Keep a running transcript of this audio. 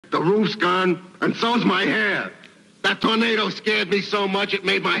The roof's gone, and so's my hair. That tornado scared me so much it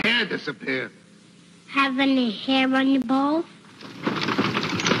made my hair disappear. Have any hair on your balls?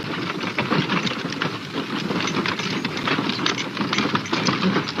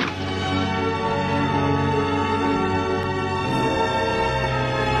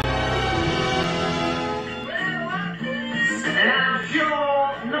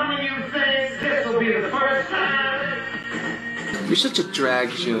 You're such a drag,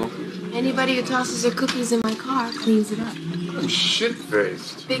 Jill. Anybody who tosses their cookies in my car cleans it up. I'm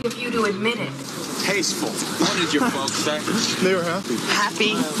shit-faced. Big of you to admit it. Tasteful. What did your folks say? They were happy.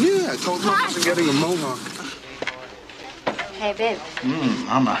 Happy? Yeah, I told them I wasn't getting a mohawk. Hey, babe.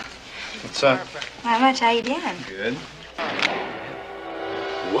 Mama. What's up? Not much. How you doing? Good.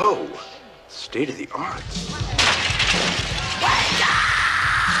 Whoa. State of the art. Wake up!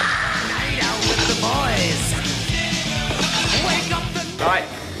 Night out with the boys. Wake up the... Hi.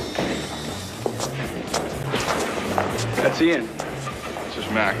 That's Ian. This is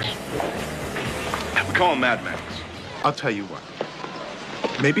Max. We call him Mad Max. I'll tell you what.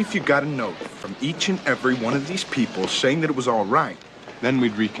 Maybe if you got a note from each and every one of these people saying that it was all right, then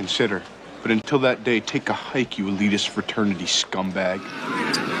we'd reconsider. But until that day, take a hike, you elitist fraternity scumbag.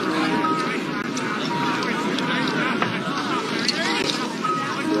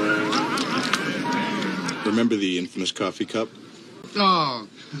 Remember the infamous coffee cup? Oh,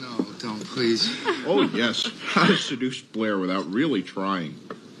 no, don't, please. Oh, yes. How to seduce Blair without really trying.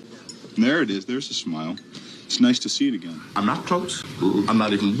 And there it is. There's a smile. It's nice to see it again. I'm not close. I'm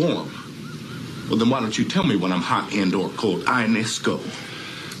not even warm. Well, then why don't you tell me when I'm hot and or cold? Ionesco.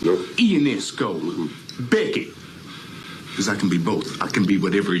 Ionesco. Becky. Because I can be both. I can be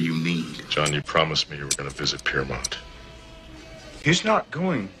whatever you need. John, you promised me you were going to visit Piermont. He's not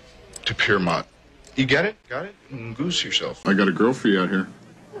going. To Piermont. You get it? Got it? And goose yourself. I got a girl for you out here.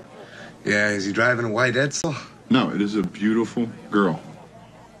 Yeah, is he driving a white Edsel? No, it is a beautiful girl.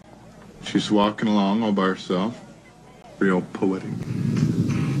 She's walking along all by herself. Real poetic.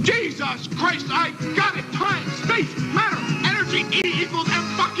 Jesus Christ, I got it! Time, space, matter, energy, E equals M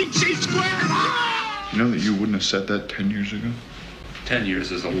squared! You know that you wouldn't have said that 10 years ago? 10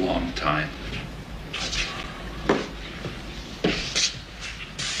 years is a long time.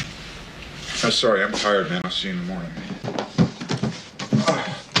 I'm sorry, I'm tired, man. I'll see you in the morning.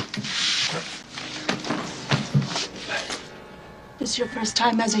 This your first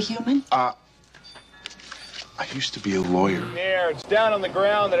time as a human? I used to be a lawyer. Here, it's down on the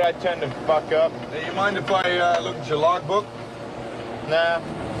ground that I tend to fuck up. Hey, you mind if I look at your logbook? Nah.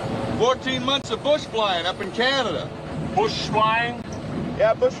 14 months of bush flying up in Canada. Bush flying?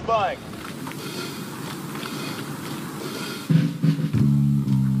 Yeah, bush flying.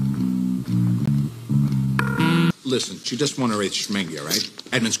 Listen, she just won her 8th Schmengi, all right?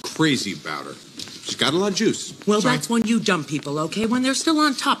 Edmund's crazy about her. She's got a lot of juice. Well, that's when you dump people, okay? When they're still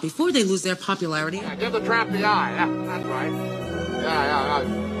on top, before they lose their popularity. Yeah, give the tramp the eye. Yeah, that's right. Yeah.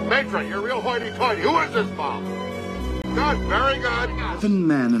 Matron, you're real hoity-toity. Who is this bomb? Good, very good. 7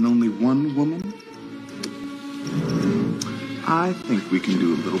 men and only 1 woman? I think we can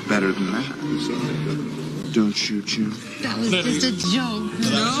do a little better than that. Don't you, Jim? That was just a joke.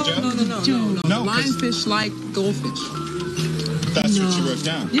 No. Lionfish like goldfish. That's what you wrote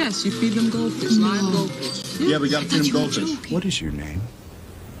down. Yes, you feed them goldfish. Live goldfish. Yeah, we got to feed them goldfish. What is your name?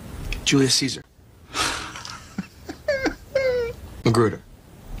 Julius Caesar. Magruder.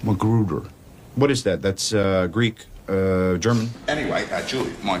 Magruder. What is that? That's Greek, German. Anyway,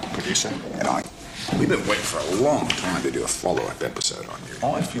 Julie, my producer, and I, we've been waiting for a long time to do a follow-up episode on you.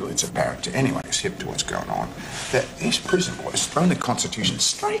 I feel it's apparent to anyone who's hip to what's going on that these prison boys thrown the Constitution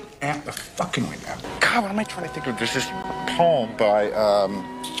straight out the fucking window. God, what am I trying to think of? There's this poem by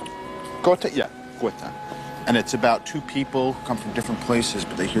Goethe. Yeah, Goethe. And it's about 2 people come from different places,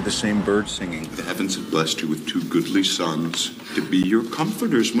 but they hear the same bird singing. The heavens have blessed you with 2 goodly sons to be your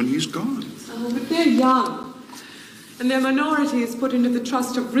comforters when he's gone. Oh, but they're young. And their minority is put into the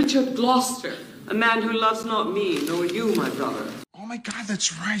trust of Richard Gloucester, a man who loves not me, nor you, my brother. Oh my God,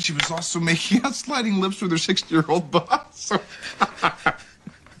 that's right. She was also making out sliding lips with her 60-year-old boss.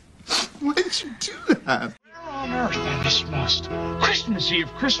 Why did you do that? Where on earth on this must? Christmas Eve,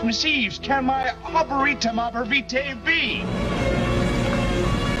 Christmas Eves, can my operatum vitae be?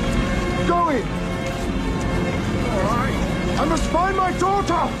 Going! All right. I must find my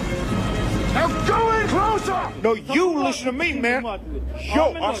daughter! Now go in closer! No, you listen to me, man.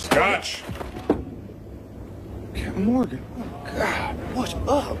 Yo, I'm Scotch. Captain Morgan. Oh, God, what's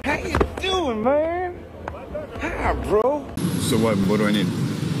up? How you doing, man? Hi, bro. So what do I need?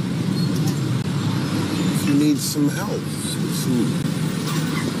 You need some help, some food.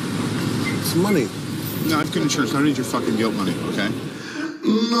 some money. No, I've got insurance. I don't need your fucking guilt money, okay?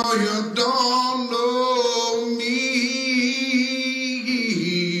 No, you don't know me.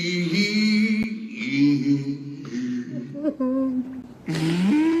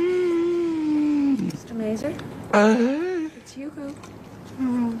 Mr. Mazer? It's Hugo.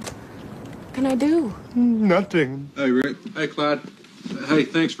 What can I do? Nothing. Hey, Rick. Hey, Clyde. Hey,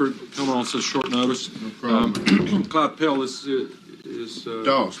 thanks for coming on such short notice. No problem. Clyde Pell is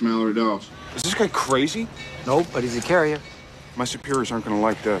Dawes, Mallory Dawes. Is this guy crazy? Nope, but he's a carrier. My superiors aren't going to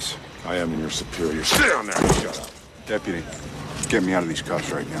like this. I am your superior. Sit down there and shut up. Deputy, get me out of these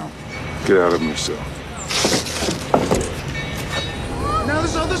cuffs right now. Get out of them yourself. Now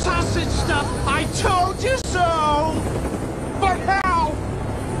this other sausage stuff, I told you so! But how?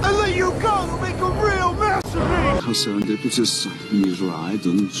 I let you go to make a real mess of me! How serendipitous you ride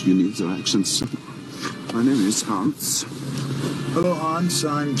and unique directions. My name is Hans. Hello, Hans.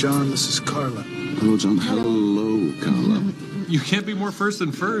 I'm John. This is Carla. Hello, John. Hello, Carla. You can't be more first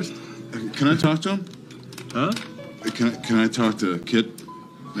than first. Can I talk to him? Huh? Can I talk to Kit?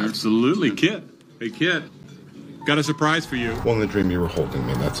 There? Absolutely, Kit. Hey, Kit. Got a surprise for you. Well, in the dream you were holding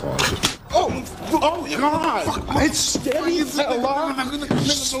me, that's all. Oh, God! It's steady, fella!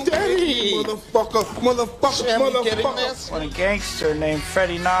 Steady! Motherfucker! When a gangster named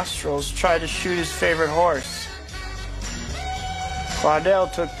Freddie Nostrils tried to shoot his favorite horse, Claudel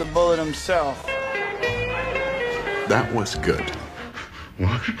took the bullet himself. That was good.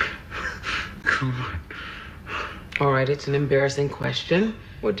 What? Come on. All right, it's an embarrassing question.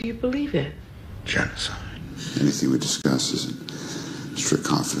 What do you believe in? Genocide. Anything we discuss is in strict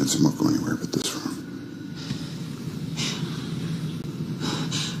confidence and won't go anywhere but this room.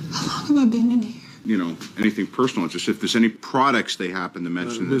 How long have I been in here? You know, anything personal. It's just if there's any products they happen to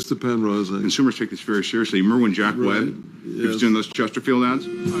mention. Mr. Penrose. Consumers take this very seriously. You remember when Jack Webb was doing those Chesterfield ads?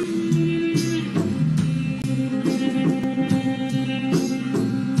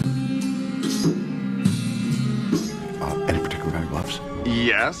 Any particular kind of gloves?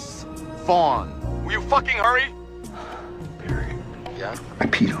 Yes. Fawn. Will you fucking hurry? Barry. Yeah? I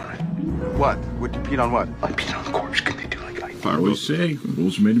peed on it. What? Would you pee on what? I peed on the corpse. Can they do like I I always say,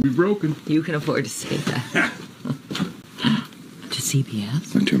 rules are made to be broken. You can afford to say that. To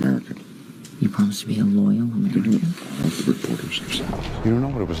CBS? Went to America. You promised to be a loyal American? All the reporters themselves. You don't know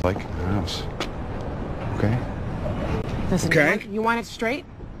what it was like in the house. Okay? Listen, Okay. you want it straight?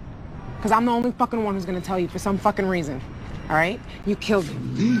 Because I'm the only fucking one who's going to tell you for some fucking reason. All right? You killed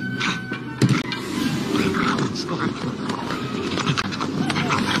him.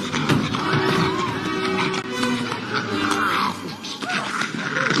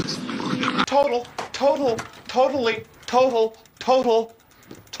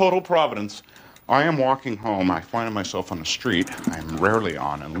 Total providence. I am walking home. I find myself on the street I'm rarely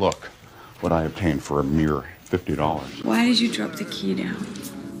on, and look what I obtained for a mere $50. Why did you drop the key down?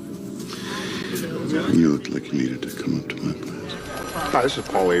 You looked like you needed to come up to my place. Hi, this is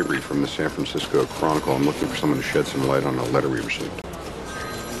Paul Avery from the San Francisco Chronicle. I'm looking for someone to shed some light on a letter we received.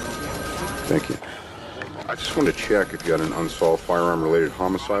 Thank you. I just want to check if you got an unsolved firearm-related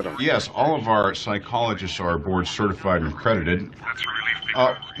homicide on. Yes, all of our psychologists are board certified and accredited. That's a relief.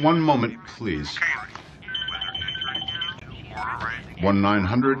 One moment, please.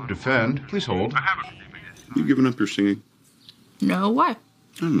 1-900-DEFEND. Please hold. You giving up your singing? No, why? I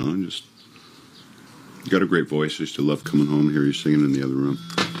don't know. You got a great voice. I used to love coming home and hear you singing in the other room.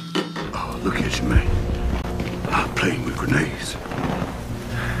 Oh, look at you, man. Playing with grenades.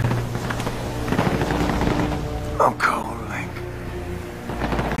 I'm cold, Link.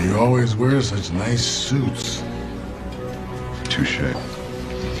 You always wear such nice suits. Touche. I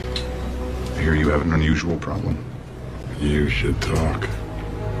hear you have an unusual problem. You should talk.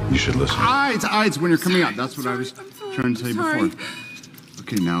 You should listen. Eyes when you're coming out. That's what I was trying to tell you before.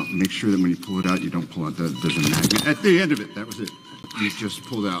 Okay, now make sure that when you pull it out, you don't pull out there's a magnet. At the end of it, that was it. You just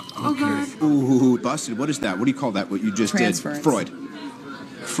pulled out. Okay. Oh, God. Ooh, busted. What is that? What do you call that? What you just did? Freud.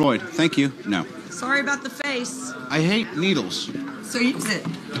 Thank you. No. Sorry about the face. I hate needles. So use it.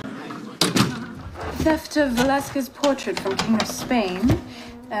 Theft of Velasquez's portrait from King of Spain.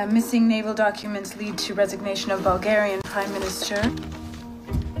 Missing naval documents lead to resignation of Bulgarian Prime Minister.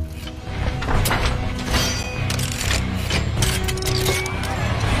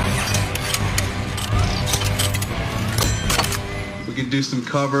 We can do some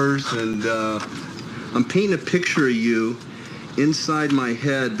covers, and I'm painting a picture of you inside my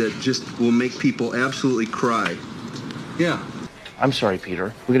head that just will make people absolutely cry. Yeah. I'm sorry,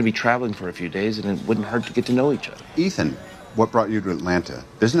 Peter. We're going to be traveling for a few days, and it wouldn't hurt to get to know each other. Ethan, what brought you to Atlanta?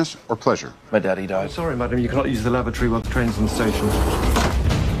 Business or pleasure? My daddy died. Sorry, madam, you cannot use the lavatory while the train's on the station.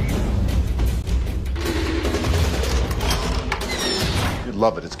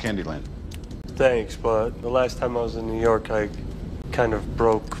 love it. It's Candyland. Thanks, but the last time I was in New York, I kind of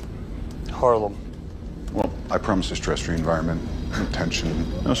broke Harlem. Well, I promise a stress-free environment. No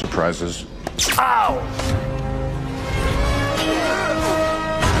tension, no surprises. Ow!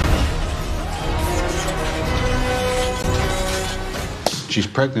 She's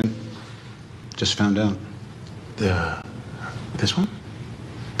pregnant. Just found out. This one?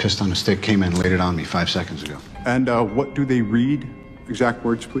 Pissed on a stick, came in, laid it on me 5 seconds ago. And what do they read? Exact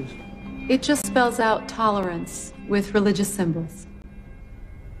words, please. It just spells out tolerance with religious symbols.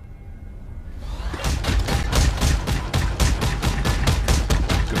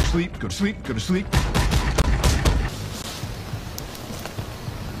 Go to sleep, go to sleep, go to sleep.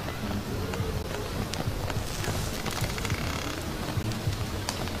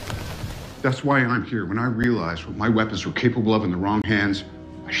 That's why I'm here. When I realized what my weapons were capable of in the wrong hands,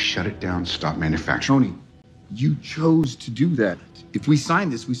 I shut it down, stopped manufacturing. Tony, you chose to do that. If we sign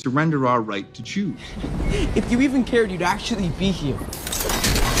this, we surrender our right to choose. If you even cared, you'd actually be here.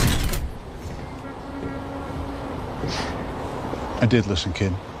 I did listen,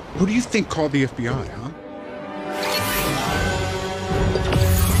 kid. Who do you think called the FBI, huh?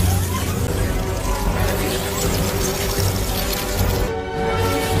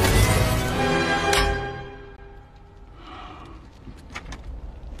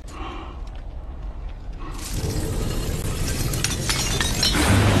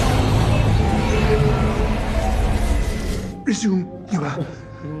 Resume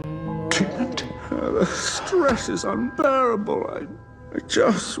your treatment. The stress is unbearable. I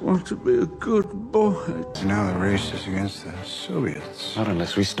just want to be a good boy. Now the race is against the Soviets. Not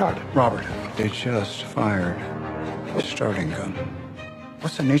unless we start it. Robert, they just fired a starting gun.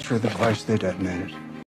 What's the nature of the device they detonated?